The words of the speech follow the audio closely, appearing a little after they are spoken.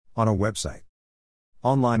On a website.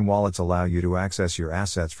 Online wallets allow you to access your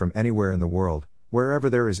assets from anywhere in the world, wherever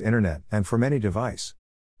there is internet, and from any device.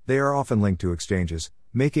 They are often linked to exchanges,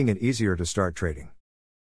 making it easier to start trading.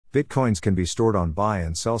 Bitcoins can be stored on buy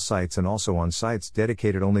and sell sites and also on sites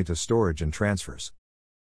dedicated only to storage and transfers.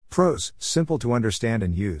 Pros: simple to understand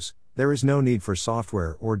and use. There is no need for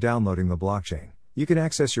software or downloading the blockchain. You can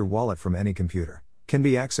access your wallet from any computer. Can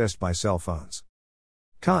be accessed by cell phones.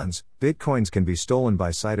 Cons: Bitcoins can be stolen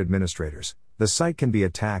by site administrators. The site can be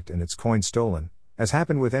attacked and its coin stolen, as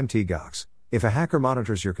happened with Mt. Gox. If a hacker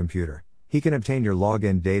monitors your computer, he can obtain your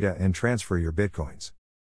login data and transfer your Bitcoins.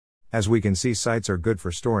 As we can see, sites are good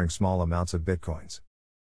for storing small amounts of Bitcoins.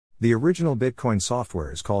 The original Bitcoin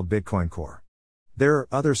software is called Bitcoin Core. There are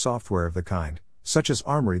other software of the kind, such as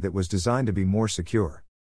Armory, that was designed to be more secure.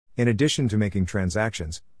 In addition to making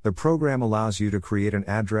transactions, the program allows you to create an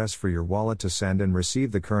address for your wallet to send and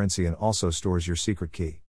receive the currency and also stores your secret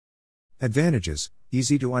key. Advantages: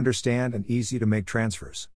 easy to understand and easy to make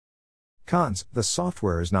transfers. Cons: the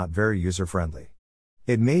software is not very user-friendly.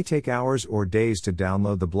 It may take hours or days to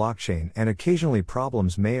download the blockchain, and occasionally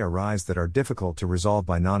problems may arise that are difficult to resolve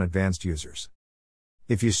by non-advanced users.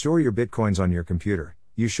 If you store your Bitcoins on your computer,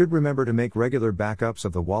 you should remember to make regular backups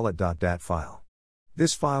of the wallet.dat file.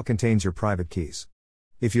 This file contains your private keys.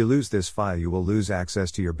 If you lose this file, you will lose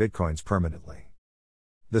access to your Bitcoins permanently.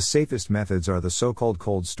 The safest methods are the so-called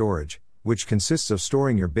cold storage, which consists of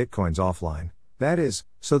storing your Bitcoins offline, that is,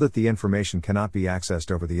 so that the information cannot be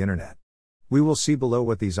accessed over the internet. We will see below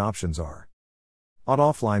what these options are. On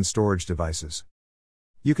offline storage devices.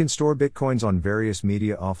 You can store Bitcoins on various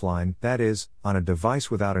media offline, that is, on a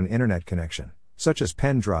device without an internet connection, such as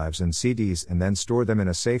pen drives and CDs, and then store them in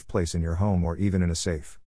a safe place in your home or even in a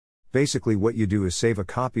safe. Basically, what you do is save a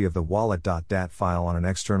copy of the wallet.dat file on an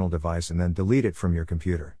external device and then delete it from your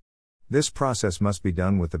computer. This process must be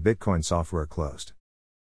done with the Bitcoin software closed.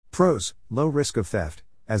 Pros: low risk of theft,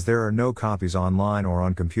 as there are no copies online or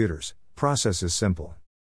on computers. Process is simple.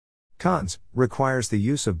 Cons: requires the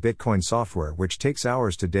use of Bitcoin software, which takes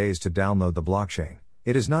hours to days to download the blockchain.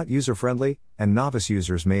 It is not user-friendly, and novice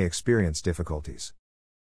users may experience difficulties.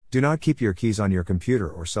 Do not keep your keys on your computer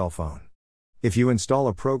or cell phone. If you install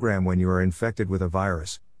a program when you are infected with a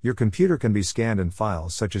virus, your computer can be scanned and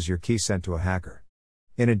files such as your key sent to a hacker.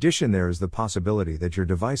 In addition, there is the possibility that your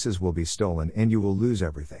devices will be stolen and you will lose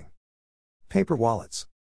everything. Paper wallets.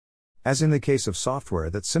 As in the case of software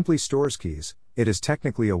that simply stores keys, it is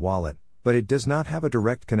technically a wallet, but it does not have a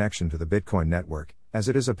direct connection to the Bitcoin network, as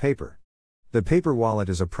it is a paper. The paper wallet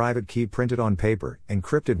is a private key printed on paper,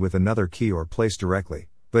 encrypted with another key or placed directly,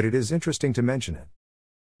 but it is interesting to mention it.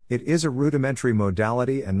 It is a rudimentary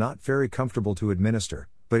modality and not very comfortable to administer,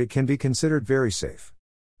 but it can be considered very safe.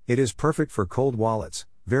 It is perfect for cold wallets,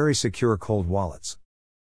 very secure cold wallets.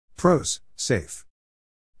 Pros: safe.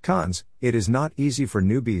 Cons: it is not easy for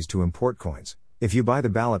newbies to import coins. If you buy the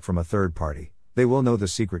wallet from a third party, they will know the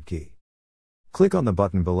secret key. Click on the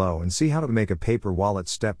button below and see how to make a paper wallet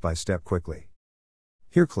step by step quickly.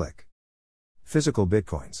 Here click. Physical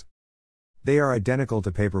Bitcoins. They are identical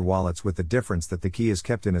to paper wallets with the difference that the key is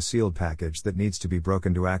kept in a sealed package that needs to be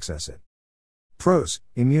broken to access it. Pros: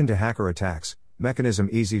 immune to hacker attacks, mechanism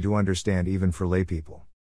easy to understand even for laypeople.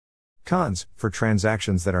 Cons: for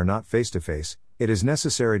transactions that are not face-to-face, it is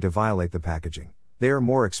necessary to violate the packaging. They are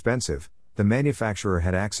more expensive. The manufacturer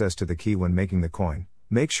had access to the key when making the coin.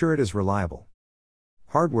 Make sure it is reliable.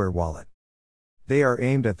 Hardware wallet. They are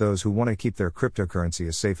aimed at those who want to keep their cryptocurrency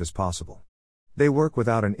as safe as possible. They work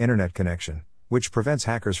without an internet connection, which prevents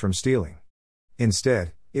hackers from stealing.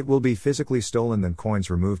 Instead, it will be physically stolen then coins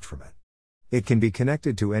removed from it. It can be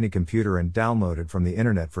connected to any computer and downloaded from the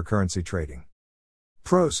internet for currency trading.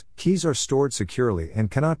 Pros: keys are stored securely and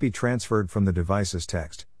cannot be transferred from the device's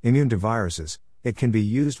text. Immune to viruses, it can be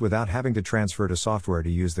used without having to transfer to software to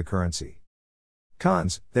use the currency.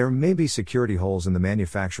 Cons: there may be security holes in the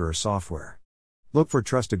manufacturer's software. Look for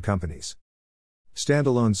trusted companies.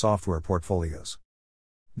 Standalone software portfolios.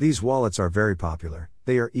 These wallets are very popular.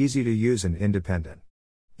 They are easy to use and independent.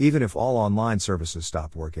 Even if all online services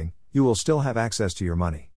stop working, you will still have access to your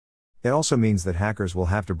money. It also means that hackers will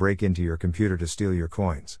have to break into your computer to steal your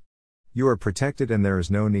coins. You are protected and there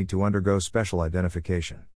is no need to undergo special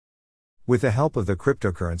identification. With the help of the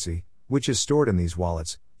cryptocurrency, which is stored in these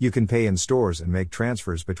wallets, you can pay in stores and make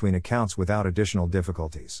transfers between accounts without additional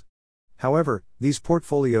difficulties. However, these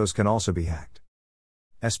portfolios can also be hacked.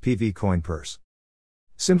 SPV Coin Purse.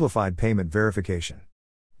 Simplified payment verification.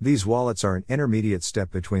 These wallets are an intermediate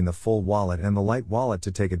step between the full wallet and the light wallet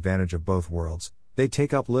to take advantage of both worlds. They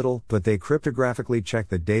take up little, but they cryptographically check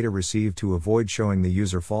the data received to avoid showing the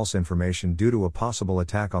user false information due to a possible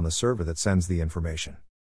attack on the server that sends the information.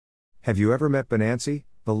 Have you ever met Binance,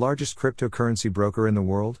 the largest cryptocurrency broker in the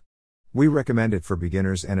world? We recommend it for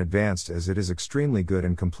beginners and advanced as it is extremely good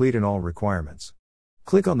and complete in all requirements.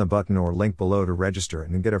 Click on the button or link below to register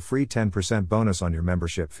and get a free 10% bonus on your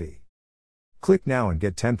membership fee. Click now and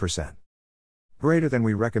get 10%. Greater than.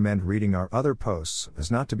 We recommend reading our other posts as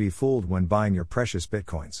not to be fooled when buying your precious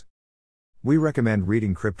bitcoins. We recommend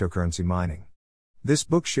reading Cryptocurrency Mining. This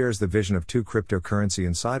book shares the vision of two cryptocurrency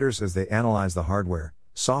insiders as they analyze the hardware,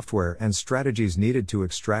 software, and strategies needed to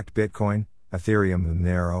extract Bitcoin, Ethereum,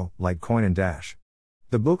 Monero, Litecoin, and Dash.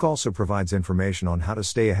 The book also provides information on how to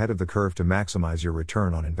stay ahead of the curve to maximize your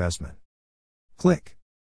return on investment. Click.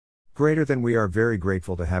 Greater than. We are very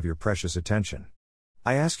grateful to have your precious attention.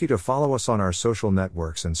 I ask you to follow us on our social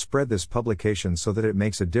networks and spread this publication so that it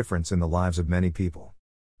makes a difference in the lives of many people.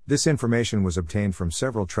 This information was obtained from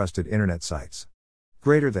several trusted internet sites.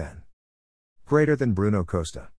 Greater than. Greater than Bruno Costa.